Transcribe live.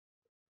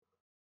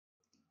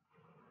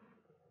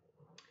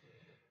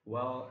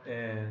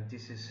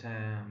This is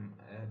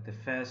the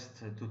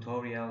first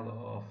tutorial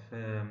of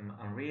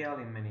Unreal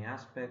in many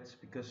aspects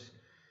because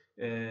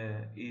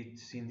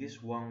it's in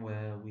this one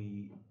where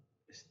we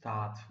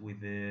start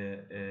with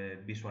the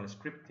visual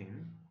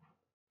scripting.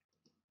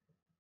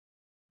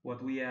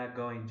 What we are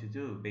going to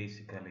do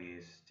basically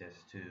is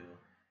just to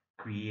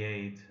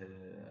create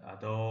a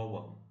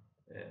door,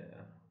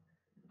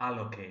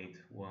 allocate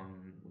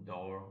one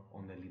door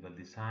on the level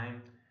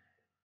design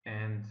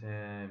and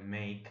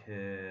make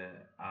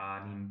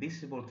an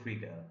invisible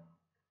trigger.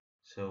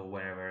 So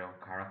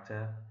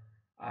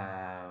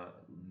uh,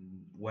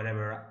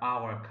 wherever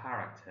our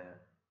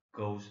character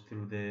goes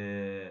through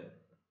the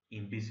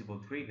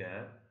invisible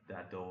trigger,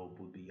 that door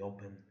would be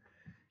open.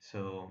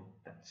 So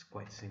that's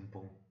quite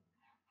simple.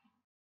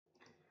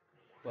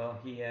 Well,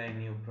 here in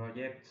new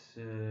projects,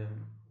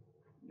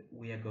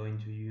 we are going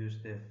to use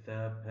the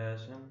third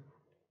person.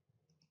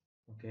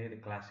 Okay, the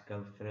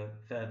classical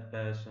third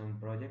person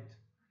project.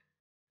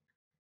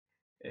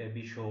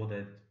 Be sure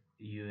that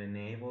you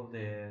enable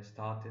the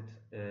starter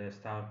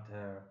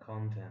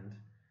content.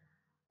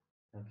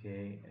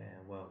 Okay,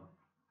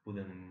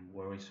 wouldn't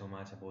worry so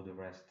much about the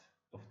rest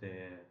uh,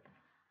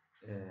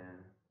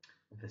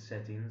 of the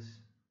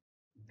settings.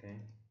 Okay.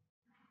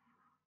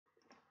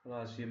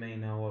 Well, as you may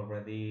know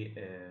already,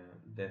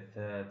 the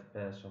third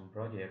person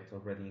project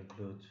already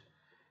includes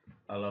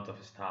a lot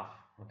of stuff.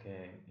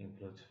 Okay,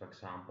 includes, for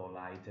example,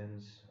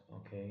 items.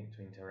 Okay,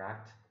 to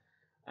interact,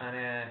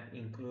 and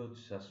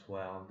includes as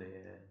well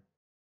the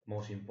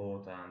most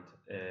important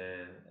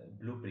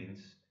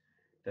blueprints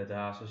that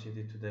are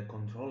associated to the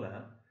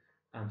controller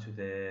and to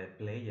the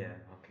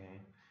player.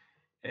 Okay,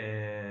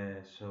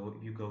 so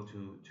if you go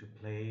to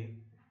play,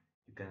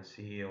 you can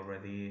see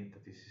already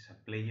that this is a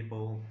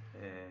playable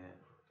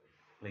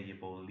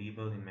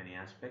level in many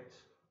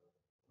aspects.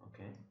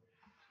 Okay,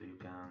 so you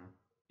can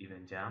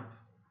even jump.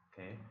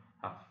 Okay,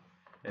 have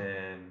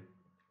a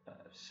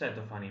set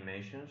of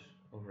animations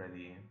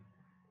already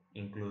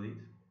included.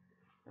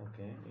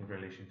 Okay, in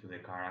relation to the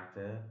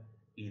character,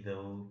 either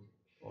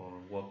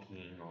or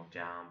walking or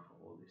jump,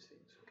 all these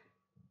things. Okay.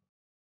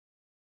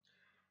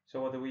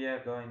 So what we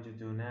are going to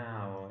do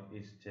now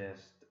is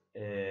just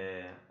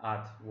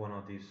add one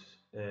of these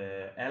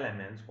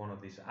elements, one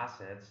of these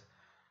assets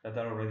that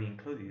are already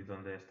included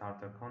on the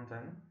starter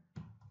content.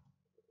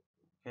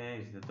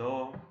 Okay, it's the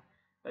door.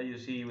 As you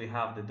see, we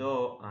have the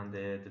door and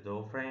the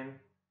door frame.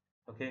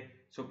 Okay,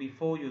 so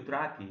before you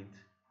drag it,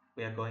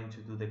 we are going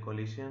to do the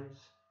collisions.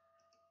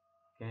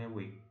 Okay,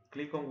 we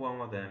click on one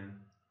of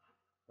them.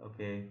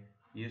 Okay,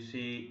 you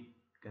see,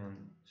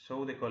 can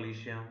show the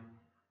collision.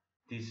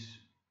 This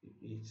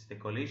is the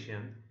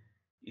collision.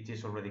 It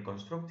is already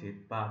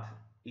constructed, but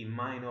it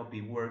might not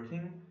be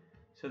working.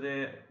 So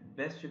the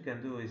best you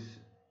can do is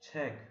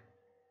check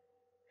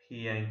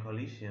here in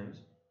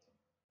collisions.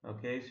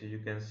 Okay, so you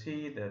can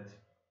see that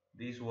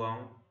this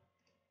one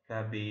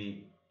can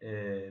be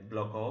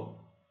block all,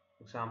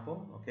 for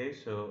example. Okay,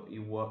 so it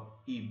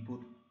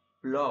would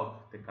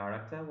block the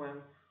character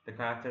when the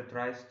character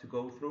tries to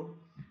go through.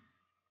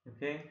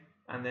 Okay,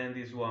 and then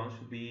this one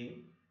should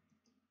be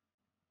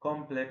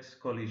complex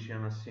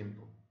collision as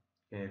simple.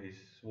 Okay, this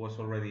was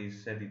already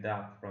set it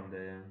up from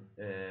the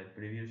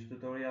previous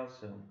tutorial,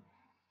 so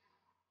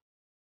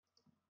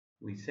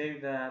we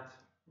save that.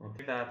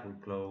 Okay, that we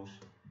close,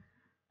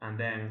 and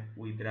then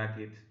we drag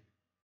it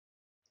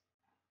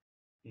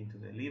into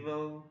the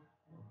level.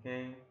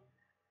 Okay,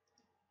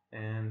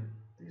 and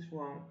this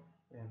one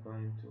we are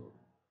going to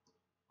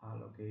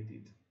allocate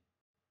it.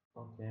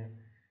 Okay,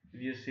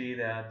 if you see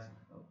that,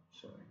 oh,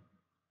 sorry,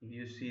 if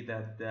you see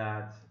that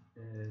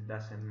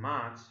doesn't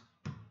match,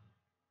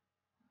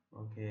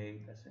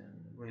 okay,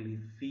 doesn't really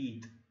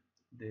fit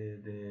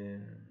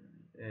the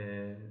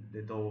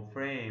door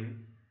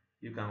frame,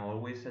 you can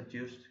always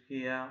adjust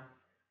here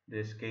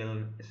the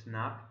scale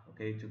snap,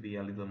 okay, to be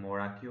a little more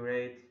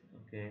accurate.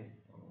 Okay,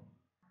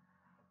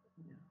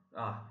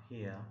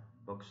 here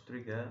box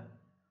trigger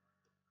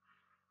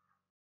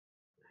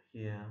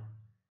here.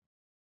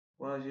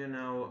 Well, as you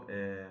know,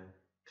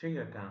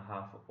 trigger can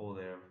have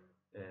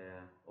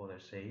other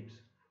shapes.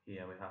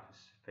 Here we have a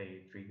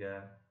spade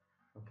trigger.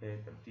 Okay,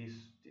 but this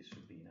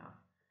should be enough.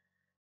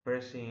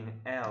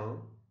 Pressing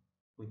L,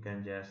 we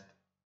can just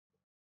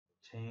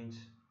change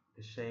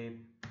the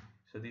shape.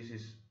 So this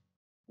is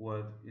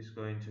what is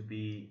going to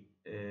be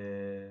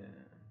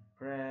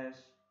press,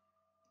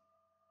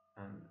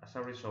 and as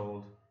a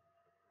result,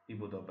 it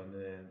would open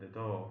the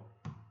door.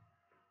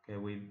 Okay,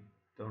 we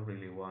don't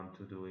really want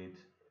to do it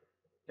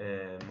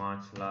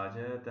much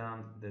larger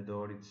than the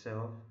door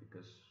itself,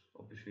 because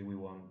obviously we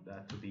want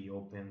that to be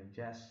open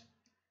just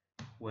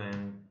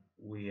when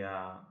we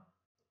are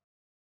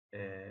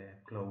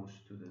close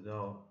to the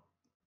door.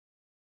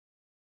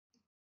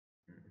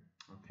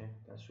 Okay,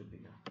 that should be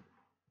enough.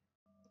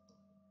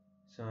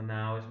 So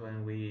now is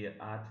when we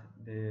add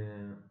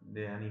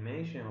the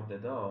animation of the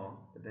door.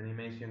 The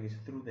animation is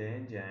through the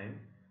engine.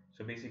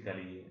 So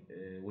basically,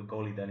 we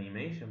call it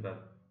animation,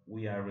 but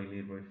we are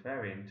really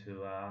referring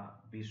to a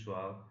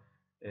visual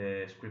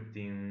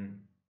scripting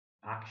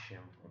action,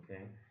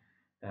 okay,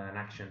 an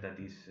action that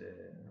is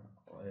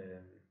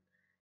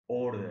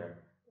order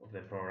of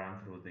the program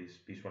through this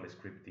visual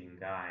scripting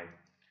guide.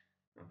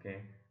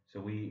 Okay, so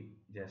we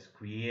just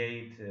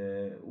create.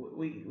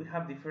 We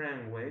have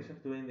different ways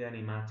of doing the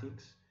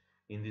animatics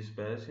in this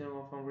version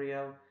of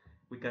Unreal.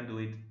 We can do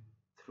it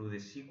through the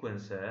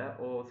sequencer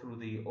or through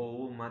the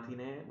old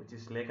matinee, which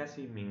is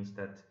legacy, means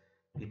that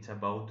it's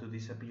about to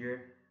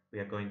disappear. We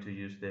are going to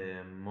use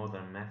the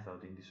modern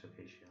method in this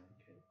occasion.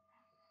 Okay.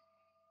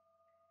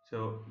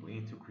 So we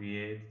need to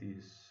create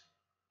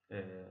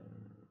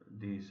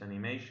this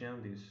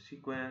animation, this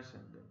sequence,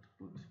 and then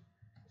put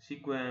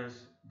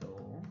sequence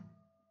though.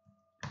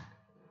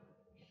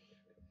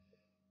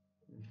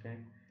 Okay.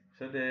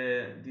 So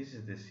this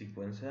is the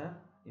sequencer.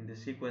 In the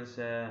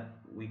sequencer,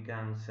 we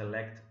can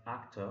select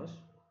actors.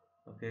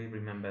 Okay.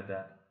 Remember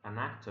that an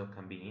actor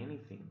can be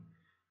anything.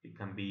 It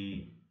can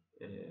be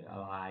a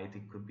light.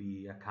 It could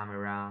be a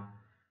camera.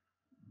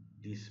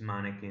 This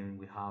mannequin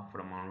we have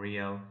from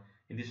Unreal.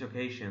 In this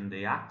occasion,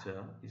 the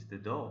actor is the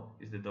door.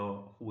 Is the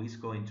door who is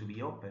going to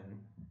be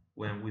open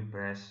when we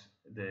press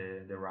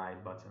the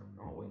right button,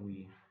 or when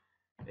we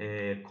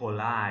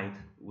collide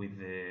with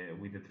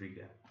the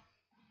trigger.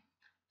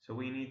 So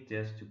we need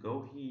just to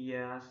go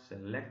here,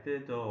 select the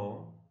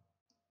door,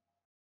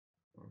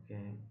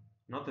 okay,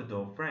 not the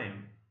door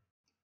frame,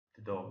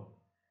 the door,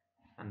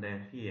 and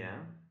then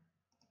here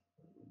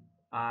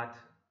add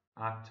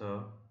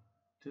actor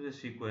to the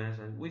sequence,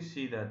 and we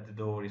see that the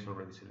door is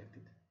already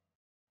selected.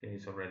 Okay,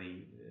 it's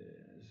already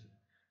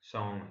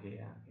shown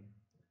here. Okay.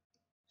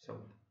 So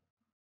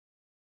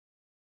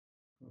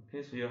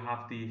okay, so you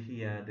have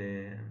here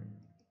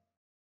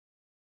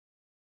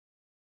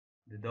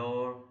the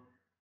door.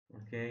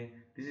 Okay,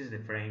 this is the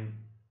frame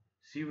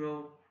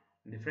 0.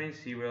 In the frame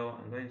 0,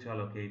 I'm going to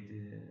allocate,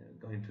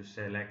 going to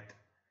select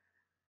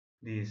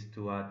this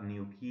to add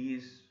new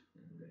keys.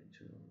 I'm going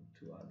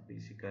to add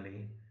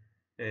basically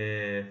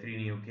 3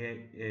 new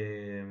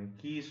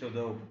keys,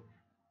 although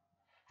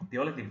the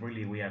only thing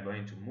really we are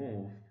going to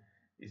move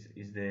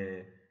is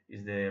the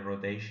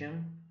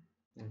rotation.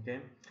 Okay,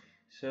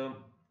 so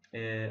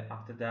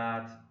after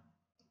that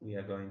we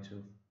are going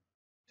to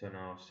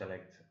now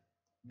select,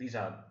 these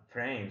are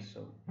frames,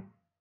 so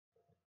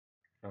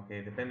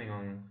okay, depending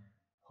on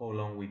how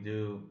long we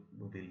do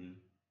will be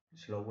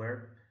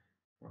slower.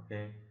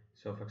 Okay,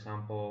 so for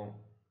example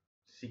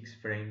 6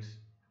 frames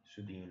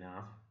should be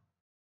enough.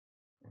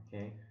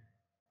 Okay,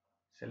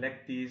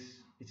 select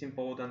this. It's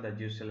important that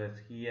you select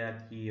here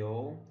key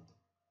O,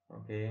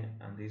 okay,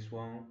 and this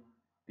one.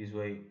 This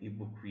way it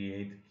will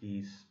create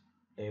keys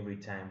every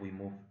time we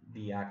move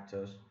the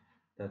actors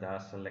that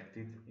are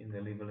selected in the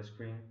level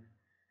screen.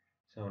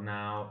 So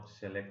now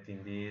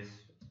selecting this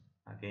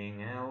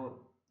again L,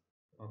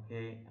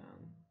 okay,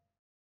 and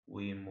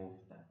we move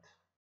that.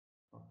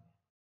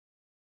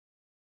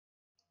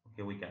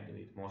 Okay, we can do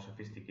it more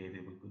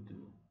sophisticated. We could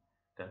do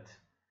that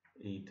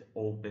it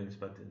opens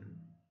but then,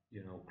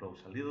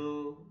 close a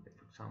little,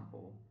 for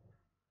example,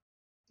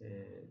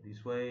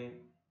 this way.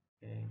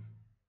 Okay,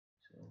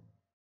 so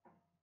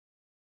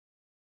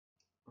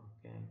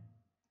okay,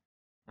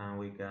 and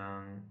we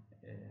can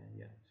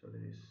yeah, so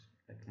there is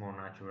like more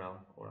natural,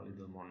 or a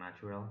little more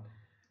natural.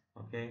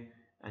 Okay,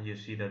 and you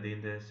see that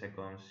in the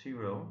second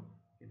 0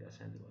 it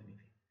doesn't do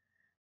anything.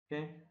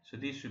 Okay, so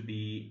this should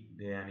be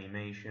the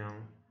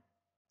animation.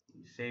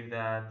 We save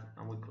that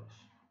and we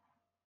close.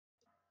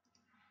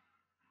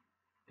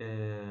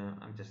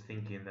 I'm just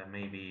thinking that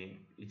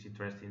maybe it's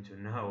interesting to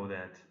know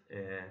that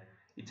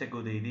it's a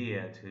good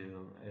idea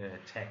to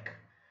check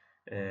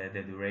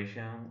the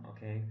duration.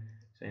 Okay,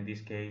 so in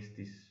this case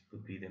this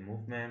would be the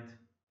movement.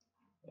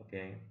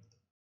 Okay,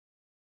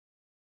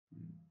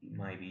 it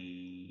might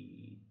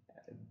be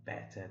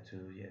better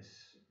to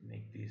just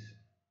make this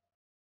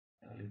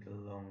a little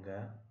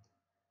longer.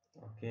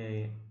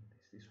 Okay,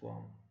 this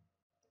one.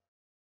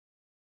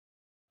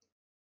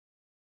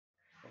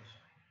 Oh,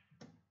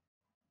 sorry.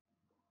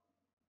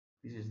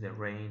 This is the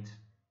range.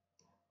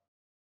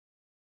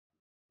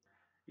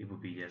 It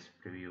would be just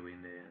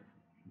previewing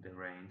the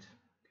range.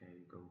 Okay,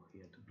 go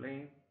here to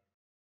play.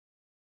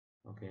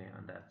 Okay,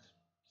 and that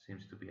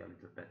seems to be a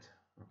little better.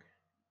 Okay.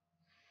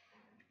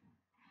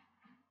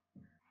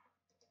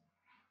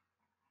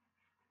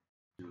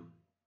 To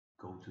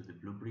go to the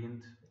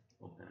blueprint,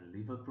 open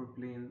level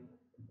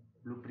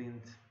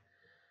blueprint.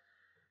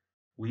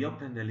 We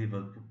open the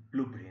level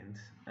blueprint,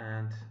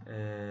 and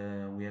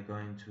we are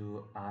going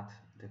to add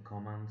the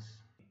commands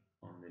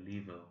on the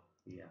level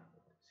here,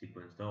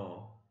 sequence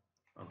door.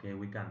 Okay,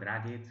 we can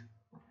drag it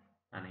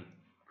and it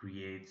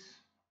creates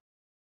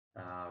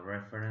a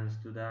reference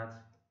to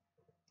that.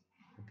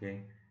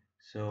 Okay,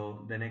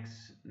 so the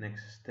next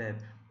step,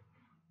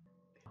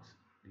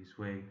 this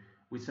way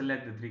we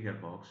select the trigger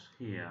box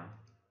here,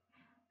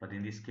 but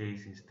in this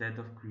case, instead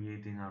of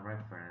creating a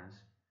reference,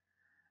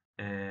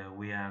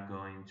 we are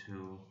going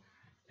to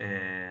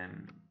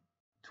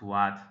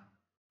add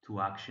 2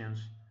 actions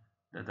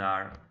that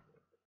are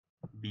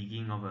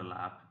begin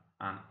overlap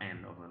and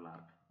end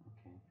overlap.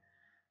 Okay,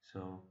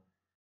 so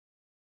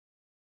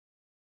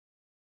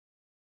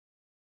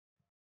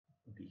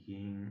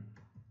begin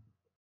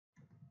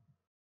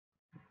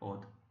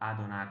or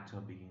add-on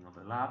actor begin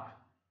overlap.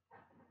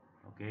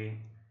 Okay,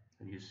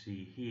 so you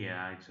see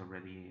here it's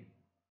already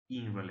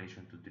in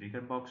relation to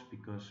trigger box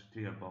because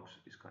trigger box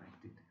is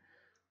connected.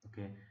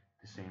 Okay,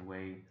 the same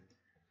way,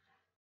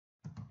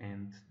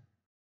 and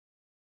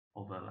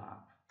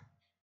overlap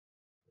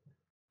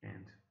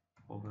and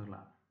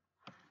overlap.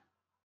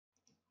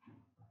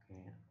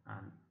 Okay,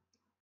 and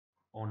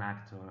on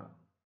actor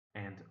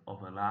and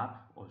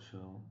overlap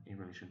also in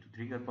relation to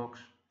trigger box.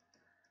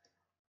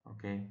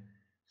 Okay,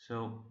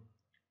 so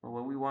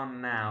what we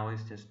want now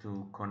is just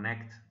to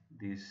connect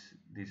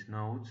these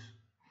nodes.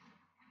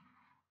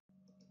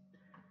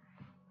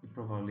 It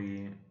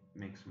probably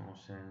makes more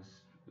sense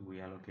if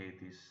we allocate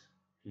this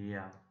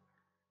here.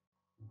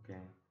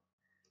 Okay,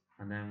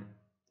 and then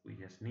we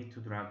just need to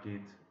drag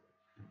it.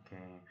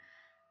 Okay,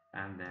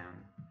 and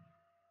then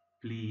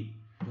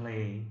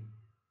play.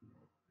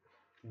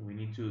 We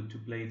need to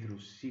play through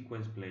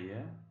sequence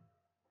player.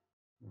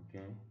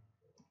 Okay,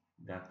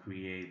 that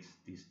creates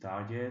this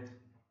target.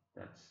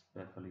 That's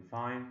perfectly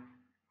fine.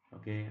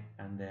 Okay,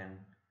 and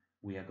then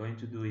we are going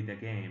to do it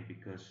again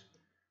because,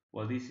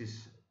 well, this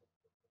is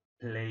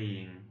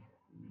playing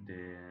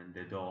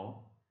the door.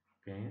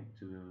 Okay,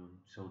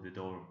 so the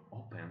door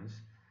opens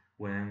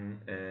when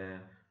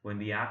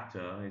the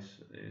actor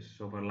is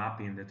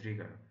overlapping the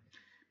trigger.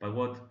 But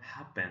what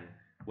happened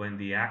when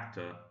the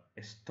actor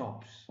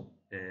stops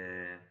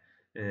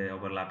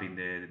overlapping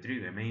the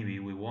trigger? Maybe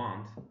we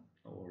want,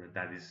 or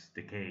that is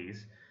the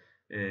case,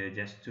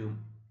 just to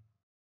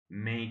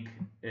make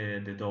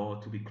the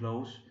door to be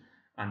closed,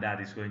 and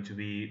that is going to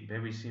be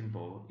very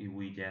simple if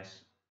we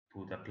just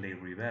put a play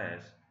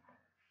reverse.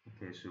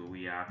 Okay, so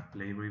we add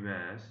play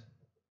reverse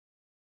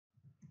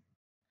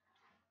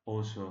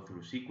also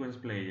through sequence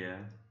player,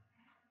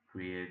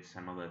 creates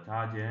another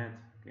target.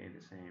 Okay,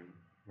 the same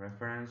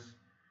reference.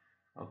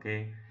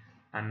 Okay,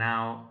 and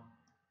now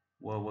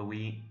what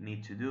we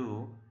need to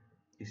do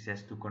is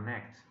just to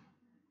connect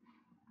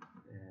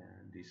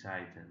these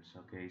items.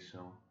 Okay,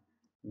 so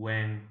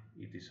when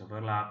it is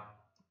overlap,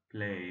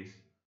 place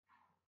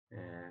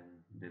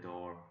the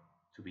door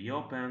to be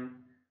open.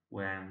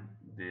 When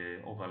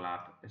the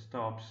overlap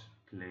stops,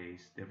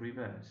 place the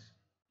reverse.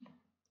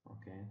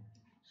 Okay,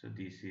 so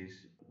this is,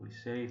 we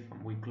save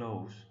and we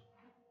close.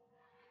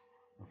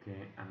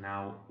 Okay, and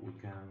now we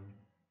can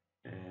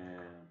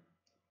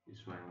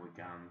is when we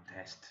can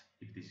test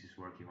if this is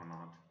working or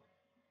not.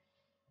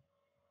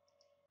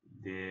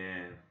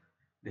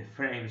 The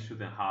frame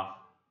shouldn't have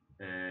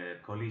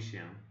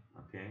collision.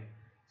 Okay,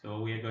 so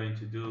what we are going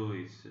to do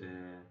is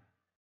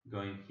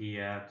going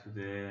here to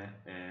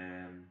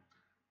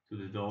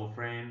the door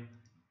frame.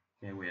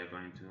 Okay, we are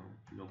going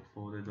to look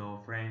for the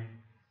door frame.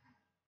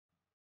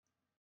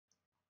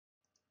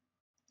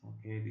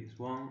 Okay, this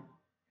one,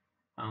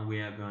 and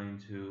we are going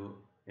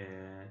to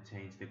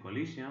change the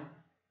collision.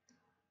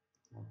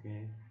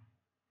 Okay,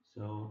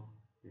 so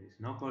there is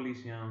no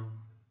collision.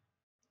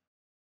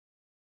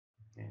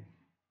 Okay,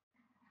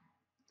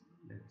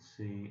 let's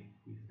see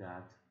if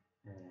that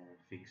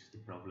fixes the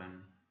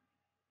problem.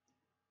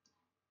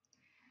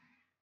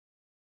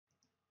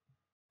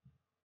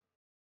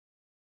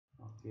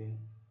 Okay,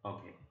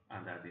 okay,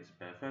 and that is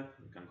perfect.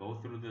 We can go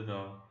through the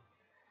door.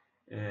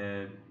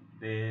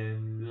 The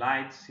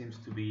light seems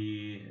to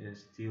be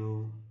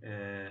still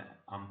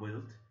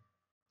unbuilt.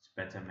 It's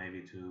better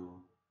maybe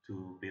to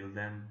build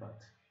them,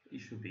 but it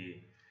should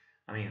be.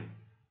 I mean,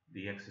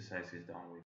 the exercise is done with